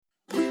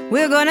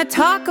We're gonna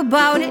talk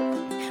about it.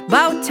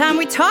 About time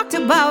we talked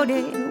about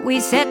it. We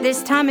set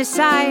this time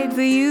aside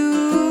for you.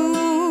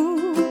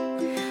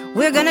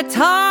 We're gonna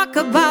talk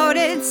about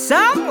it.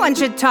 Someone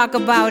should talk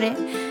about it.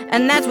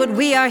 And that's what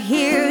we are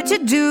here to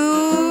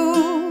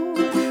do.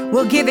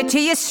 We'll give it to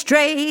you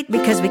straight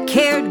because we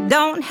care.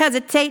 Don't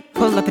hesitate.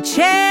 Pull up a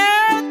chair.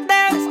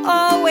 There's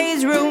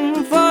always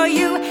room for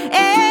you.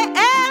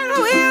 And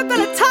we're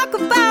gonna talk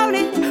about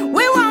it.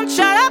 We won't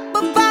shut up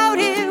about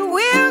it.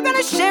 We're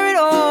gonna share it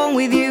all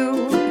with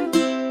you.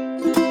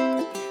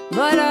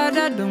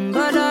 Ba-da-da-dum,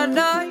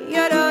 ba-da-da,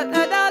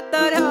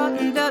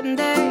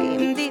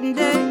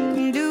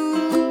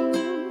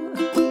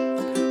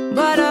 ya-da-da-da-da-da-da-da-da-da-da-do.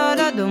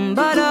 Ba-da-da-dum,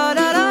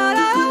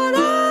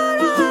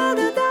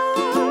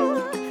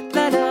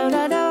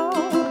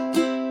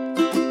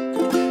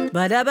 ba-da-da-da-da-da-da-da-da-da.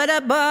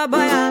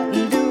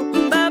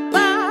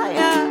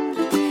 Ba-da-ba-da-ba-ba-ya-do-ba-ba-ya.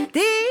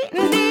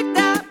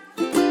 Dee-dee-da.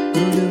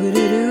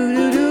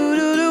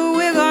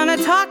 We're gonna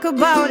talk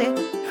about it.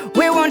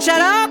 We won't shut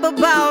up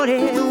about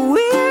it.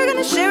 We're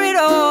gonna share it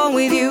all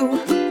with you.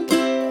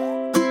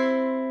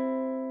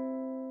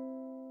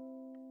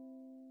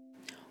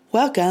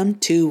 Welcome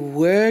to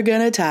We're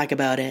Gonna Talk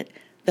About It,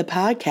 the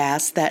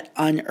podcast that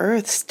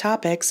unearths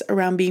topics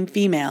around being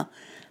female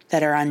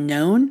that are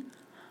unknown,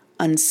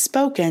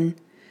 unspoken,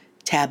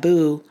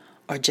 taboo,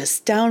 or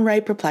just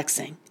downright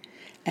perplexing.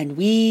 And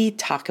we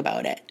talk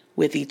about it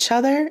with each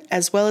other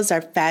as well as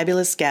our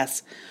fabulous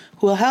guests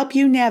who will help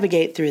you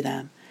navigate through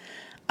them.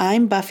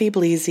 I'm Buffy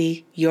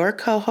Bleasy, your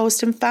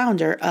co-host and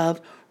founder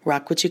of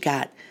Rock What You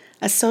Got,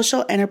 a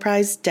social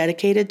enterprise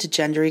dedicated to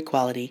gender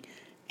equality,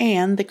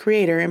 and the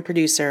creator and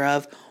producer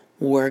of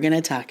We're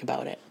Gonna Talk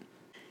About It.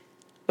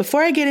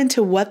 Before I get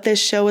into what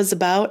this show is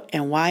about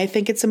and why I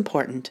think it's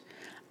important,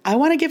 I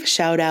want to give a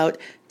shout out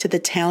to the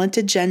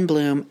talented Jen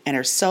Bloom and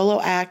her solo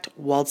act,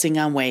 Waltzing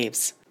on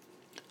Waves.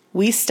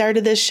 We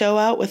started this show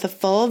out with a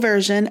full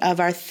version of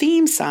our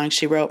theme song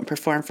she wrote and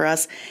performed for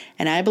us,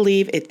 and I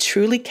believe it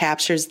truly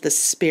captures the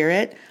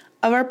spirit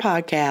of our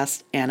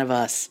podcast and of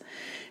us.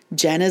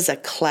 Jen is a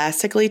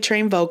classically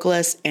trained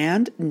vocalist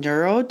and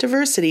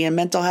neurodiversity and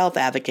mental health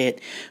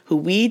advocate who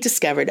we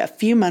discovered a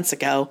few months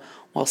ago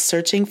while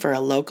searching for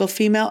a local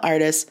female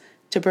artist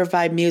to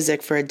provide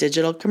music for a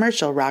digital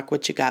commercial Rock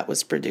What You Got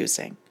was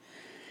producing.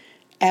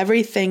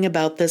 Everything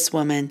about this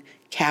woman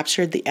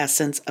captured the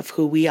essence of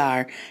who we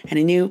are, and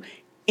I knew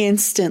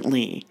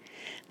instantly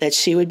that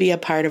she would be a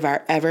part of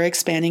our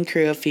ever-expanding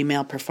crew of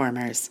female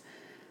performers.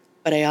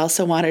 But I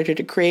also wanted her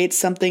to create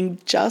something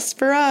just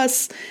for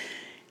us,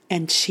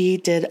 and she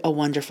did a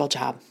wonderful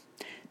job.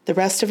 The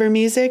rest of her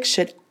music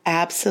should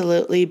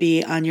absolutely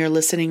be on your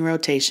listening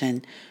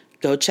rotation.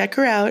 Go check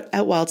her out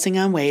at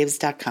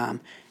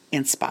waltzingonwaves.com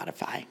and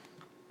Spotify.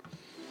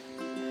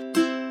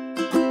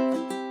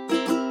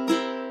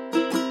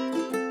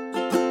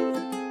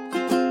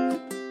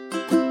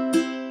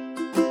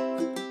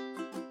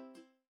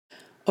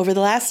 Over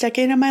the last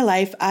decade of my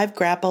life, I've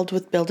grappled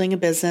with building a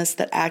business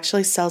that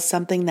actually sells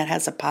something that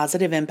has a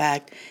positive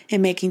impact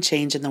in making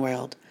change in the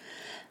world.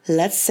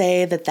 Let's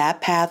say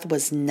that path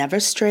was never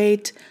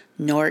straight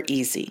nor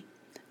easy.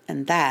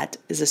 And that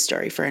is a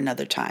story for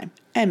another time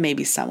and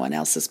maybe someone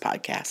else's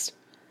podcast.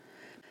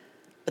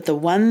 But the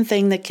one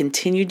thing that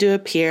continued to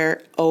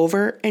appear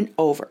over and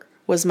over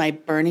was my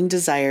burning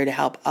desire to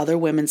help other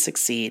women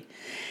succeed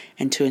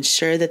and to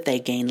ensure that they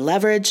gain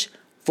leverage,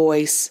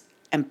 voice,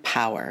 and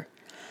power.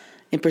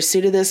 In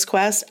pursuit of this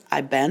quest,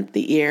 I bent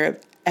the ear of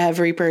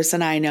every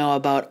person I know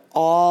about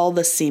all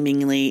the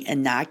seemingly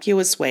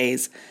innocuous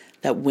ways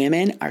that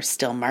women are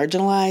still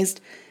marginalized,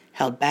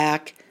 held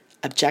back,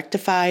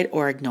 objectified,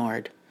 or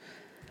ignored.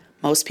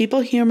 Most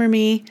people humor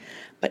me,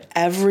 but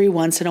every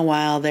once in a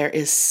while there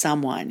is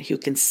someone who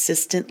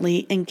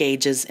consistently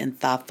engages in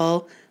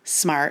thoughtful,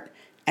 smart,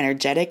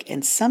 energetic,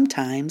 and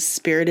sometimes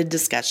spirited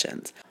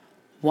discussions.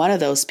 One of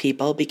those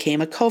people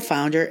became a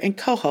co-founder and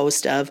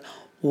co-host of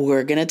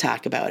We're Gonna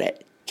Talk About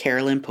It,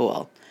 Carolyn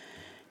Poole.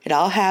 It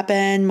all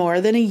happened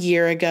more than a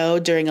year ago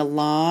during a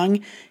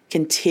long,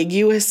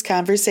 contiguous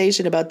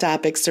conversation about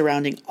topics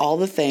surrounding all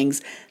the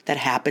things that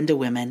happen to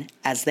women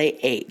as they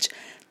age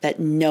that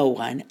no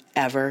one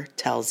ever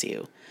tells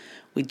you.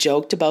 We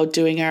joked about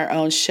doing our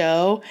own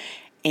show,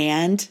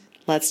 and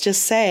let's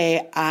just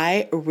say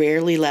I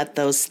rarely let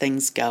those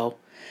things go.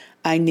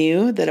 I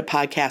knew that a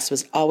podcast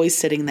was always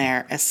sitting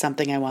there as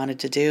something I wanted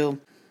to do.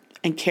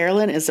 And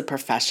Carolyn is a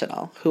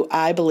professional who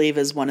I believe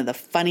is one of the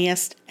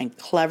funniest and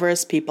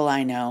cleverest people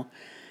I know.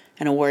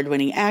 An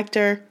award-winning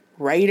actor,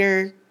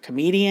 writer,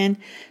 comedian.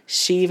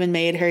 She even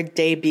made her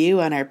debut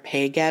on our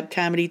Pay Gap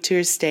Comedy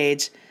Tour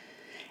stage.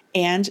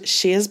 And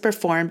she has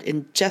performed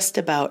in just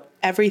about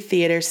every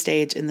theater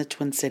stage in the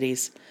Twin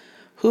Cities.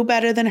 Who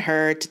better than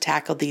her to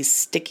tackle these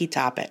sticky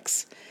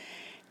topics?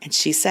 And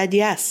she said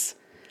yes.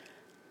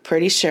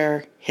 Pretty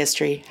sure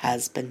history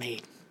has been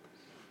made.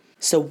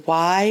 So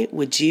why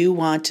would you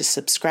want to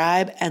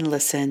subscribe and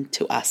listen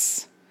to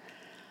us?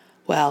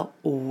 Well,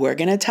 we're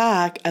going to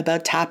talk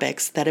about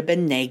topics that have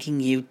been nagging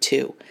you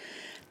too.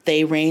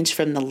 They range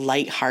from the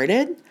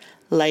lighthearted,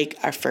 like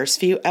our first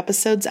few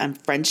episodes on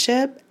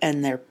friendship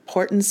and their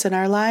importance in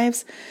our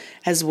lives,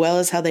 as well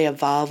as how they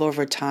evolve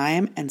over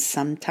time and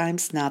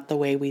sometimes not the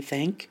way we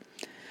think,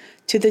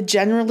 to the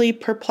generally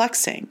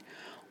perplexing,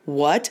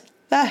 what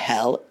the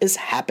hell is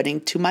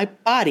happening to my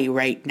body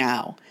right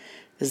now?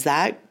 Is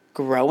that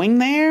growing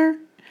there?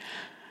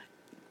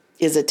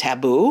 Is it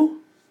taboo?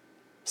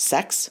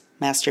 Sex,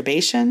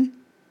 masturbation,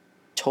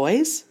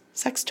 toys,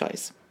 sex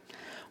toys.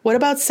 What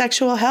about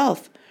sexual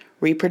health,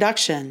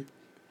 reproduction,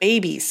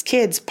 babies,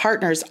 kids,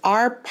 partners?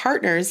 Are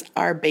partners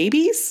our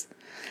babies?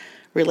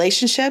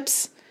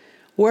 Relationships,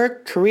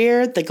 work,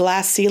 career, the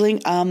glass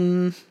ceiling.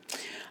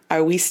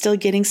 Are we still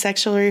getting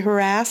sexually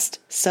harassed,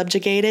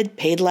 subjugated,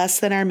 paid less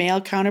than our male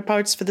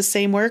counterparts for the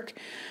same work?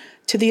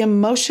 To the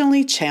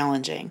emotionally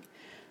challenging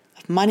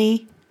of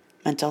money,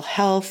 mental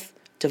health,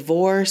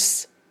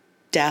 divorce,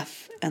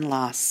 death, and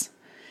loss.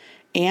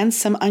 And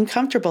some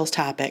uncomfortable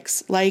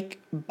topics like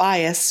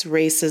bias,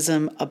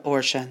 racism,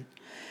 abortion.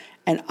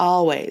 And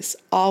always,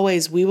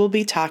 we will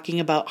be talking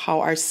about how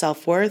our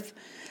self-worth,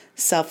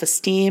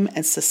 self-esteem,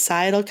 and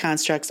societal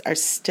constructs are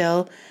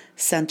still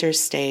center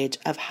stage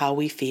of how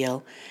we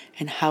feel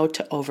and how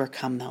to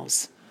overcome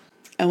those.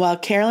 And while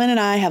Carolyn and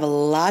I have a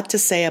lot to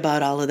say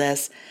about all of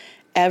this,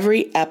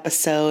 every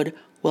episode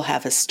will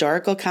have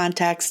historical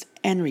context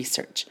and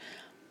research,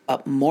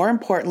 but more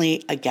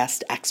importantly, a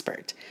guest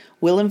expert.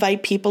 We'll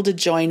invite people to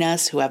join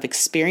us who have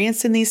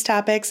experience in these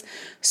topics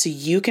so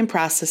you can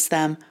process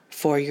them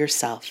for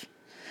yourself.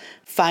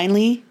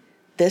 Finally,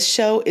 this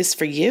show is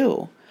for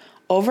you.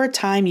 Over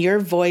time, your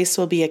voice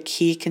will be a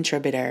key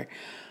contributor.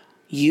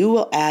 You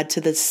will add to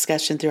the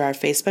discussion through our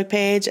Facebook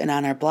page and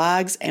on our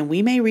blogs, and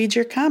we may read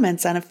your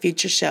comments on a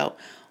future show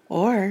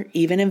or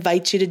even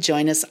invite you to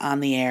join us on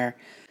the air.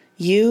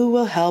 You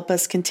will help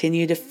us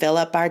continue to fill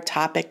up our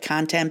topic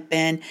content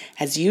bin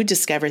as you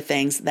discover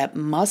things that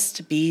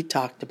must be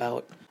talked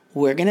about.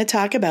 We're Going to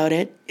Talk About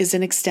It is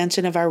an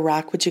extension of our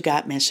Rock What You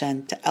Got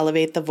mission to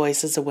elevate the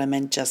voices of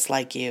women just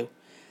like you.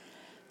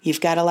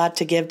 You've got a lot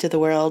to give to the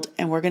world,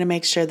 and we're going to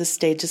make sure the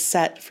stage is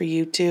set for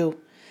you too.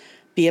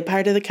 Be a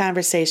part of the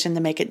conversation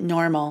to make it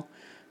normal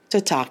to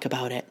talk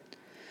about it.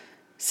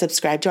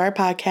 Subscribe to our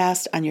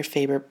podcast on your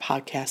favorite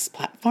podcast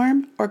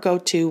platform or go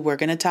to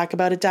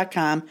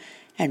we'regonnatotalkaboutit.com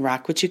and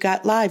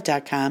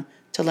rockwhatyougotlive.com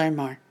to learn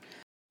more.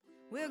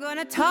 We're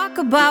gonna talk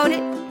about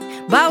it,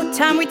 about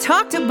time we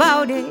talked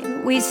about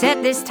it. We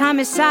set this time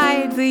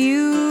aside for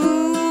you.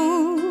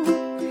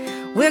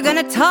 We're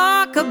gonna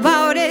talk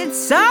about it,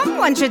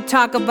 someone should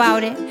talk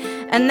about it,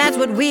 and that's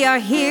what we are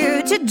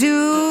here to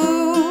do.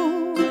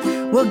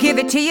 We'll give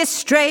it to you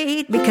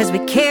straight because we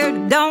care,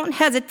 don't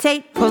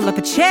hesitate. Pull up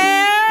a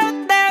chair,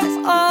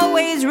 there's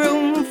always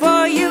room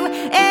for you.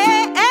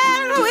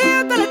 And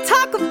we're gonna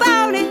talk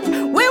about it,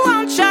 we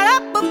won't shut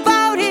up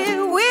about it.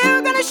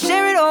 We're gonna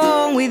share it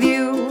all with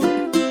you.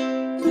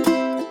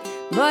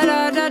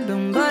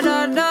 Ba-da-da-dum,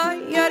 ba-da-da,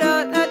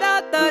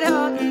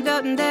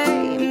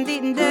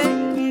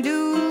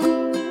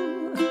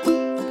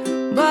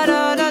 ya-da-da-da-da-da-da-da-da-da-da-do.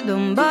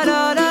 Ba-da-da-dum,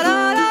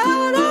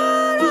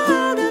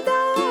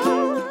 ba-da-da-da-da-da-da-da-da-da.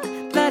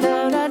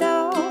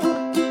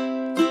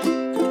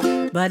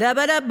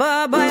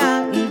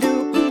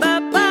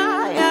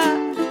 Ba-da-ba-da-ba-ba-ya-do-ba-ba-ya.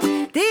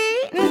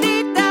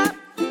 Dee-dee-da.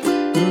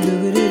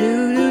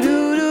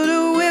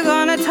 We're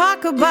gonna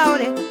talk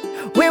about it.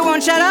 We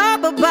won't shut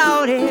up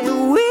about it.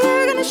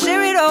 We're gonna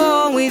share it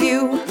all with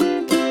you.